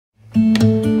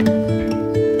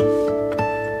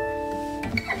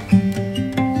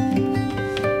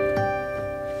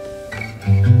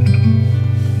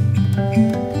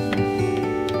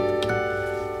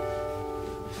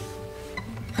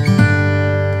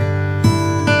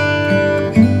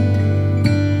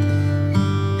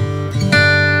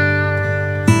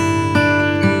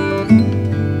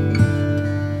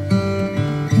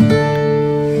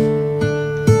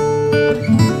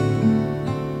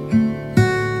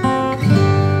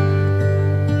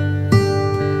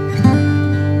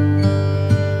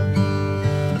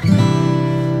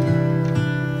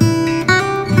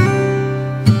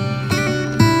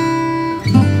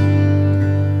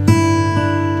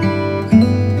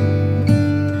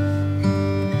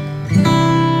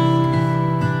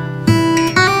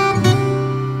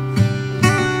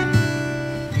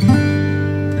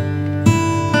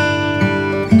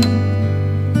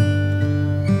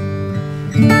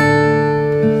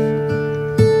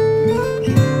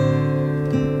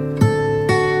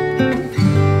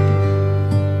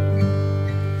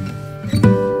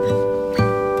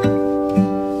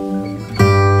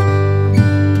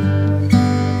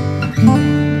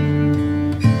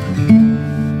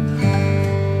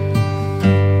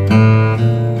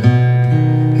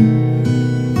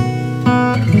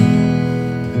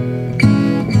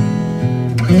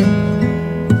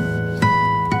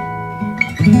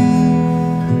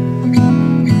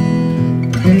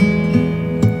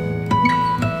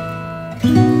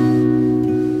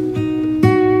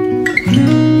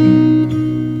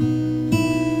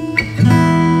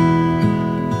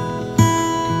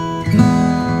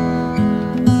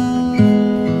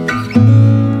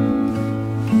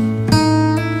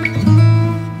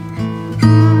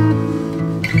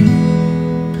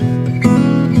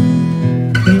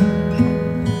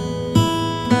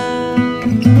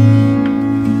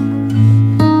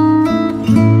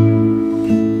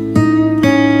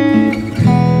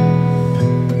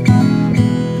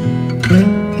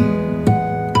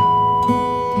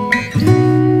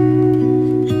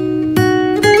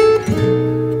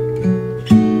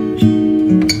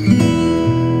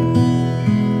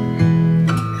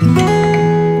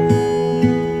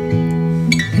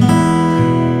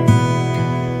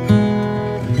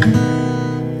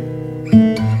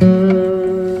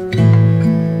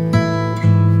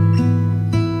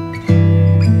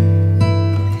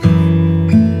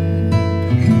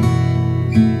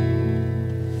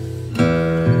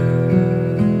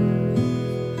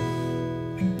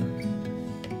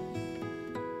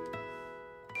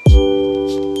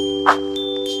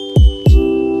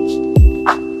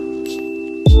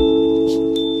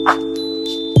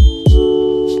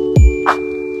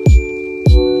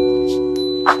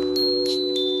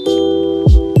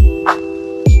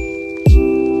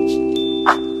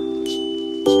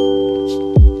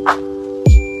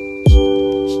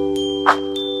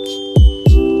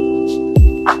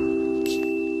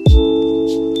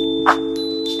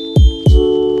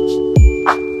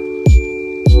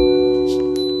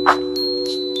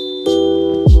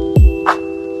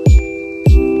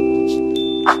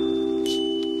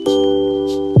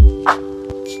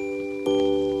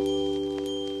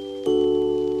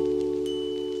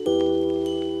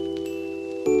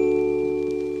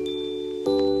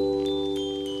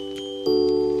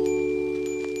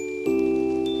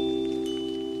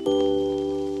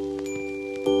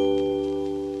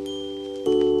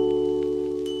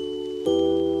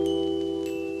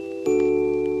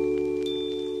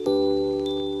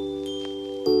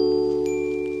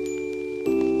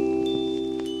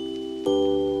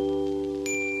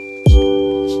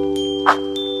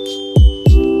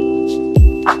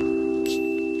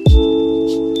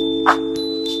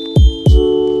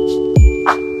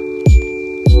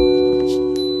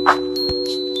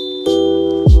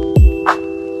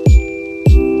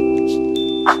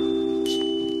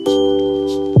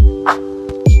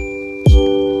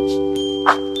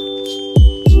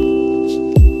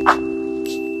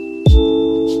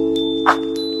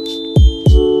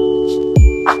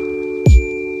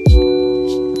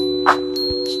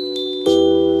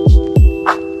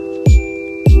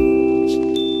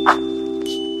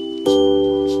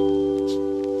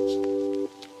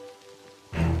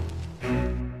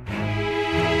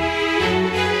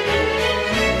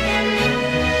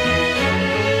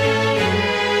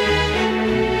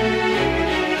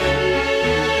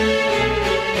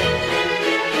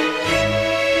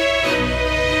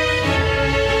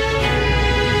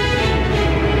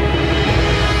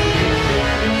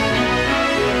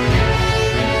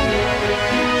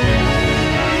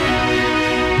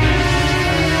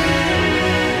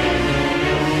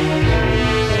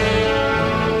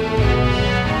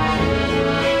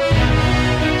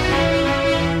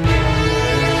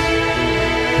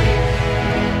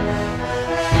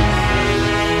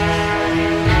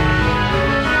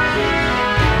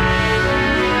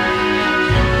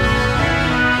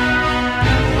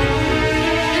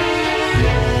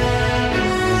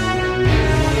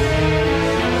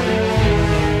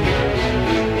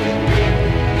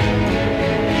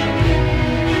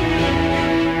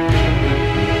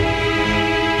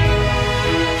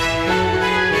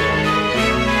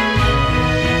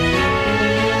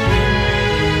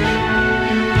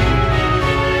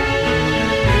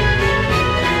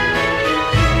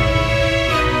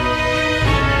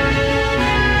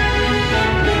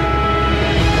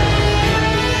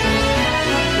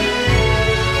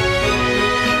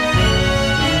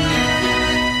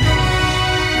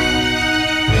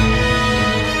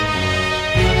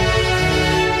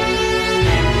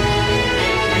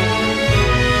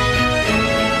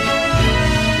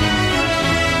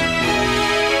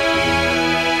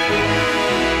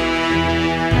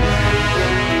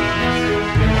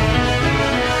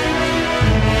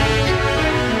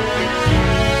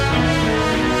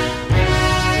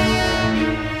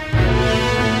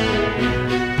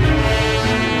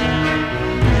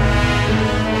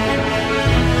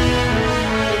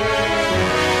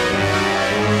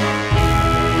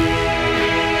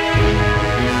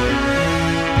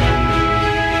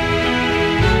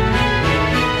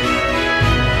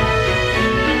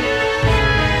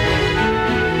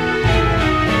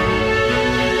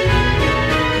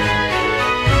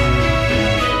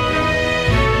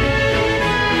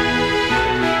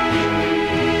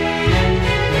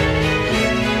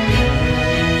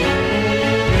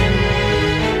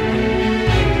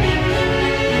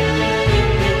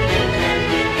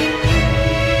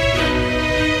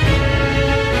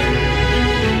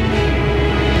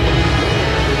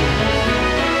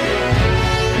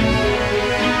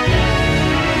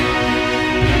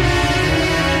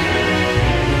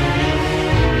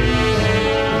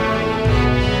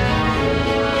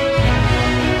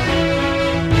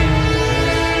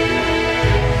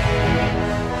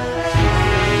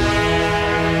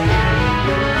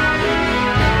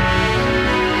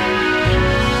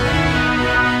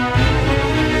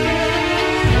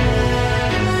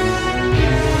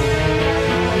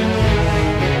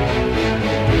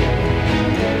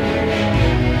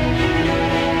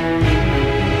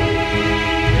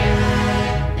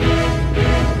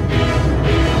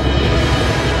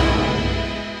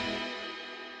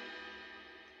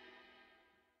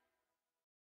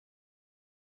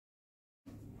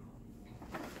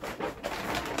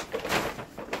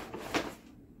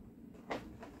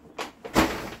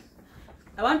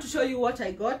I want to show you what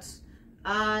I got.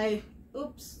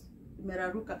 Oops,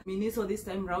 Meraruka. Miniso this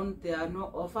time round, there are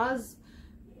no offers.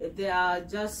 They are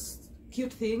just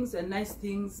cute things and nice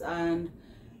things, and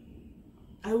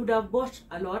I would have bought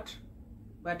a lot,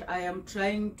 but I am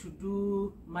trying to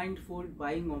do mindful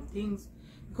buying of things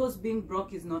because being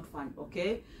broke is not fun.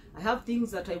 Okay, I have things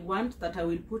that I want that I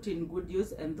will put in good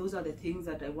use, and those are the things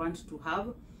that I want to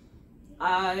have.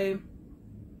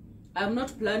 I'm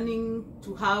not planning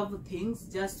to have things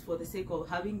just for the sake of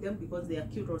having them because they are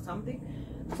cute or something.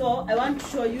 So I want to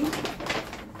show you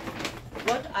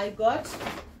what I got.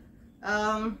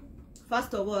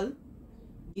 First of all,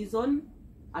 is on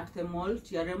at the mall,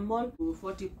 TRM mall,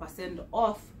 40%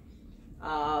 off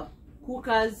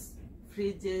cookers,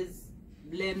 fridges,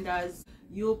 blenders.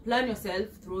 You plan yourself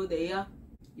through the year.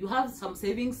 You have some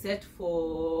savings set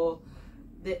for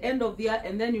the end of the year,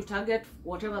 and then you target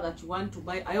whatever that you want to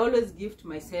buy. I always gift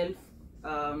myself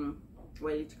when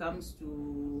it comes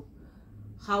to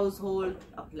household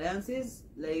appliances,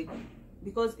 like,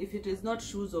 because if it is not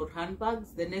shoes or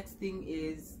handbags, the next thing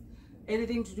is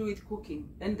anything to do with cooking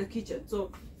and the kitchen.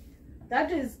 So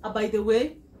that is by the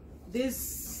way,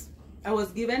 this I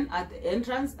was given at the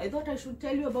entrance. I thought I should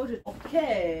tell you about it.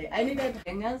 Okay, I needed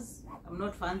hangers. I'm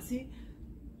not fancy.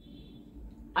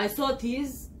 I saw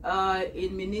these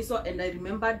in Miniso, and I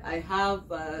remembered I have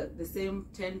the same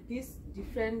 10-piece,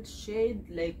 different shade,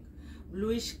 like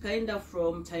bluish kind of,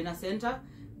 from China Center.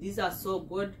 These are so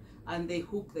good, and they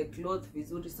hook the cloth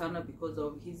vizuri sana because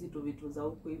of hizi tu vitu za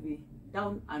huku hivi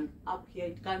down and up here,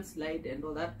 it can't slide and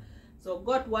all that. So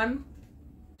got one.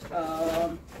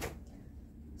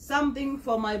 Something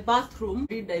for my bathroom,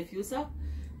 reed diffuser.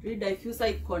 Reed diffuser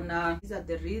icon. These are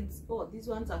the reeds. Oh, these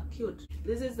ones are cute.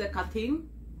 This is the cutting.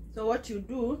 So what you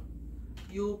do,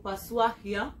 you pasua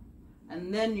here,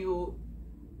 and then you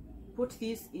put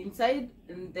this inside,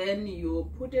 and then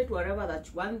you put it wherever that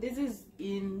you want. This is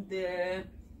in the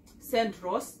scent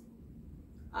rose,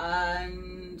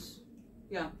 and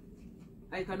yeah,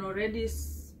 I can already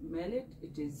smell it.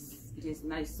 It is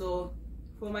nice. So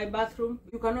for my bathroom,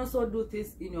 you can also do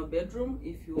this in your bedroom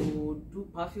if you do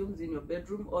perfumes in your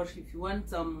bedroom, or if you want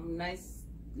some nice,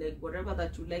 like whatever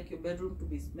that you like your bedroom to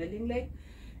be smelling like.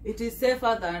 It is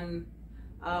safer than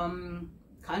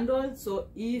candles. So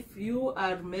if you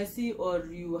are messy or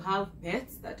you have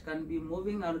pets that can be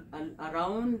moving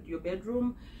around your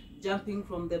bedroom, jumping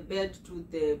from the bed to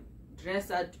the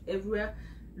dresser, everywhere,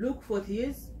 look for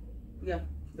these. Yeah,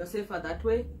 they're safer that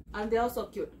way, and they're also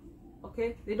cute.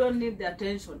 Okay, they don't need the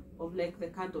attention of like the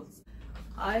candles.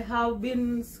 I have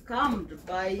been scammed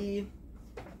by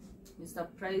Mr.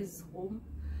 Price Home.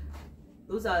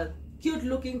 Those are cute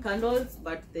looking candles,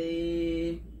 but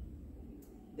they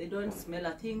don't smell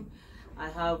a thing. I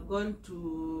have gone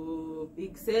to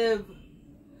Big Save,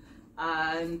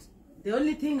 and the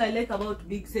only thing I like about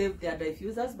Big Save, they are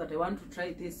diffusers, but I want to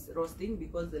try this roasting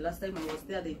because the last time I was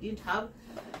there they didn't have.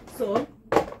 So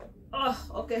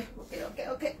okay,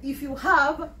 if you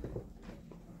have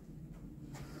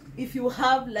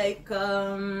like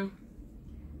a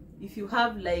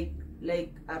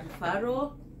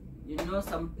referral, you know,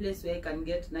 some place where you can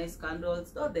get nice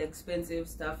candles, not the expensive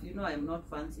stuff, you know, I'm not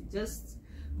fancy, just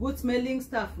good smelling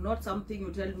stuff, not something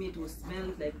you tell me to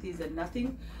smell like this and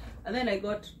nothing. And then I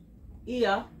got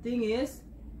ear thing is,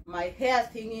 my hair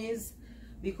thing is,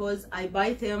 because I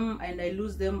buy them and I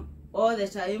lose them all the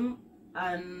time,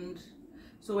 and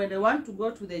so when I want to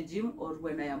go to the gym, or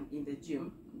when I am in the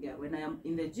gym, yeah, when I am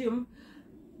in the gym,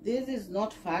 this is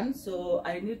not fun. So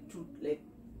I need to like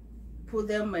put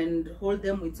them and hold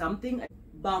them with something,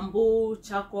 bamboo,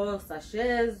 charcoal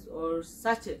sachets, or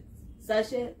sachet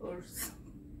or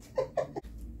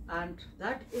and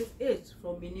that is it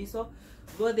from Miniso.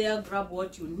 Go there, grab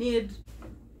what you need.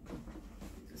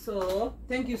 So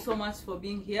thank you so much for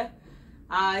being here.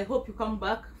 I hope you come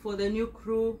back. For the new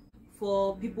crew,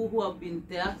 for people who have been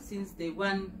there since day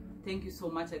one, thank you so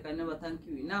much. I can never thank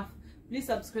you enough. Please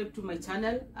subscribe to my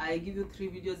channel. I give you 3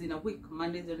 videos in a week,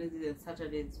 Mondays, Wednesdays and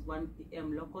Saturdays, 1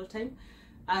 p.m. local time.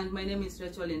 And my name is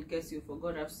Rachel, in case you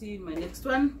forgot. I've seen my next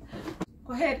one.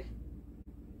 Go ahead.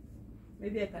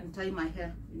 Maybe I can tie my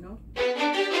hair, you know.